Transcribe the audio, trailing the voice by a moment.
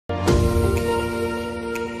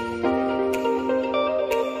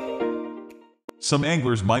Some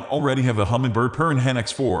anglers might already have a Humminbird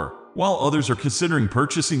Piranhamax 4, while others are considering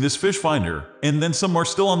purchasing this fish finder, and then some are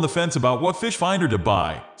still on the fence about what fish finder to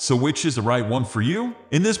buy. So which is the right one for you?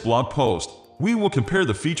 In this blog post, we will compare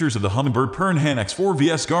the features of the Humminbird Piranhamax 4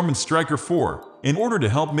 vs Garmin Striker 4 in order to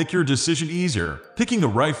help make your decision easier. Picking the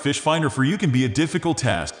right fish finder for you can be a difficult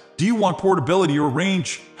task. Do you want portability or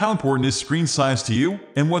range? How important is screen size to you?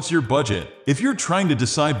 And what's your budget? If you're trying to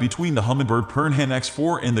decide between the Humminbird Piranhamax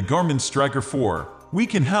 4 and the Garmin Striker 4, we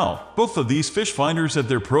can help. Both of these fish finders have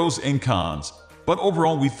their pros and cons, but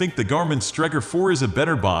overall we think the Garmin Striker 4 is a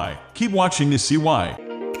better buy. Keep watching to see why.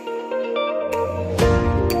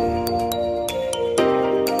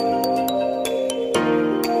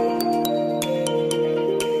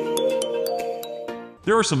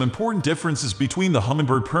 There are some important differences between the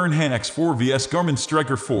Humminbird Piranhamax 4 vs Garmin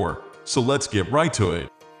Striker 4, so let's get right to it.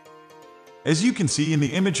 As you can see in the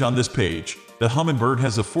image on this page, the Humminbird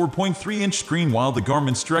has a 4.3-inch screen while the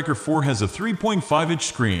Garmin Striker 4 has a 3.5-inch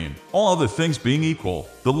screen. All other things being equal,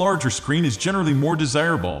 the larger screen is generally more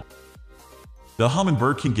desirable. The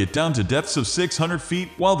Humminbird can get down to depths of 600 feet,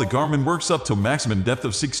 while the Garmin works up to a maximum depth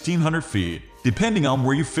of 1600 feet. Depending on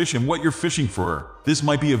where you fish and what you're fishing for, this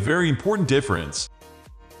might be a very important difference.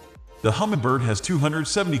 The Humminbird has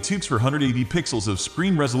 272x for 180 pixels of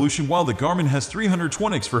screen resolution while the Garmin has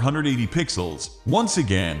 320x for 180 pixels. Once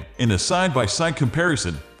again, in a side-by-side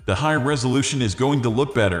comparison, the higher resolution is going to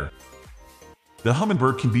look better. The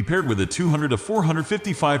Humminbird can be paired with a 200 to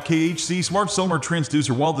 455 kHz smart sonar transducer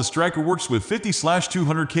while the Striker works with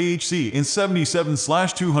 50/200 kHz and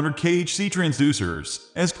 77/200 kHz transducers.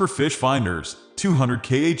 As per fish finders, 200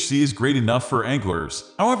 kHz is great enough for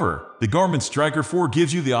anglers. However, the Garmin Striker 4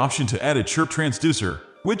 gives you the option to add a chirp transducer,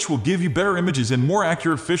 which will give you better images and more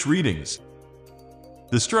accurate fish readings.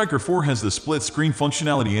 The Striker 4 has the split screen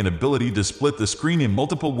functionality and ability to split the screen in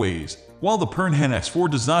multiple ways, while the Piranhamax 4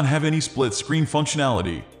 does not have any split screen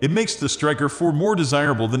functionality. It makes the Striker 4 more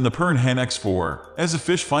desirable than the Piranhamax 4. As a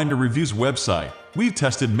fish finder reviews website, we've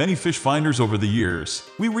tested many fish finders over the years.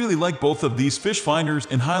 We really like both of these fish finders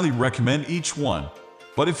and highly recommend each one.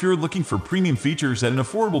 But if you're looking for premium features at an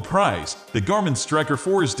affordable price, the Garmin Striker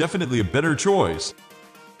 4 is definitely a better choice.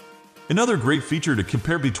 Another great feature to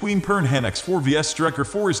compare between Piranhamax 4 vs Striker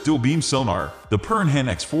 4 is dual beam sonar. The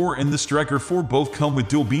Piranhamax 4 and the Striker 4 both come with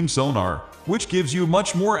dual beam sonar, which gives you a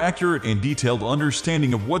much more accurate and detailed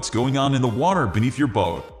understanding of what's going on in the water beneath your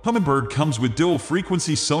boat. Humminbird comes with dual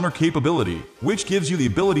frequency sonar capability, which gives you the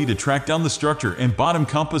ability to track down the structure and bottom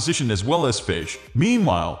composition as well as fish.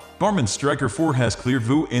 Meanwhile, Garmin Striker 4 has clear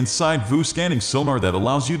view and side view scanning sonar that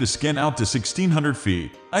allows you to scan out to 1600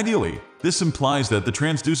 feet. Ideally, this implies that the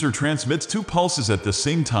transducer transmits two pulses at the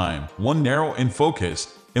same time, one narrow and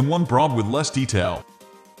focused, and one broad with less detail.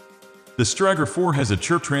 The Striker 4 has a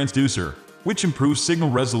chirp transducer, which improves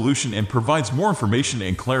signal resolution and provides more information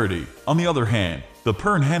and clarity. On the other hand, the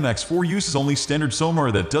Piranhamax 4 uses only standard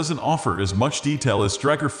sonar that doesn't offer as much detail as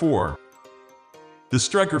Striker 4. The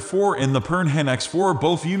Striker 4 and the Piranhamax 4 are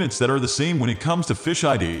both units that are the same when it comes to fish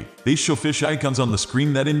ID. They show fish icons on the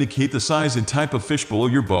screen that indicate the size and type of fish below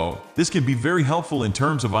your boat. This can be very helpful in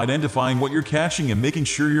terms of identifying what you're catching and making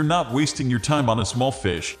sure you're not wasting your time on a small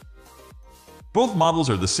fish. Both models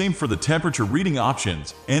are the same for the temperature reading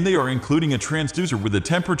options, and they are including a transducer with a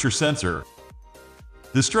temperature sensor.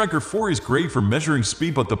 The Striker 4 is great for measuring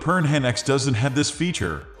speed, but the Piranhamax doesn't have this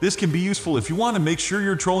feature. This can be useful if you want to make sure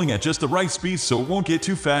you're trolling at just the right speed so it won't get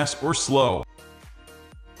too fast or slow.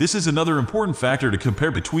 This is another important factor to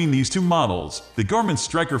compare between these two models. The Garmin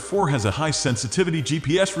Striker 4 has a high sensitivity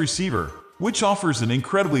GPS receiver, which offers an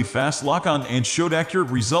incredibly fast lock-on and showed accurate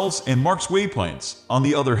results and marks waypoints. On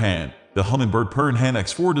the other hand, the Humminbird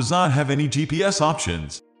Piranhamax 4 does not have any GPS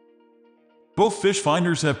options. Both fish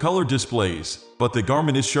finders have color displays, but the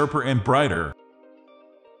Garmin is sharper and brighter.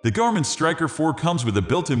 The Garmin Striker 4 comes with a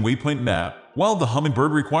built-in waypoint map, while the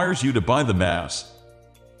Humminbird requires you to buy the maps.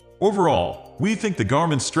 Overall, we think the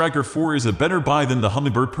Garmin Striker 4 is a better buy than the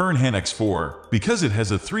Humminbird Piranhamax 4 because it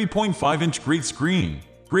has a 3.5-inch great screen,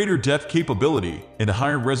 greater depth capability, and a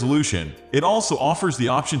higher resolution. It also offers the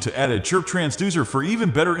option to add a chirp transducer for even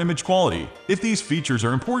better image quality. If these features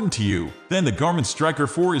are important to you, then the Garmin Striker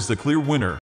 4 is the clear winner.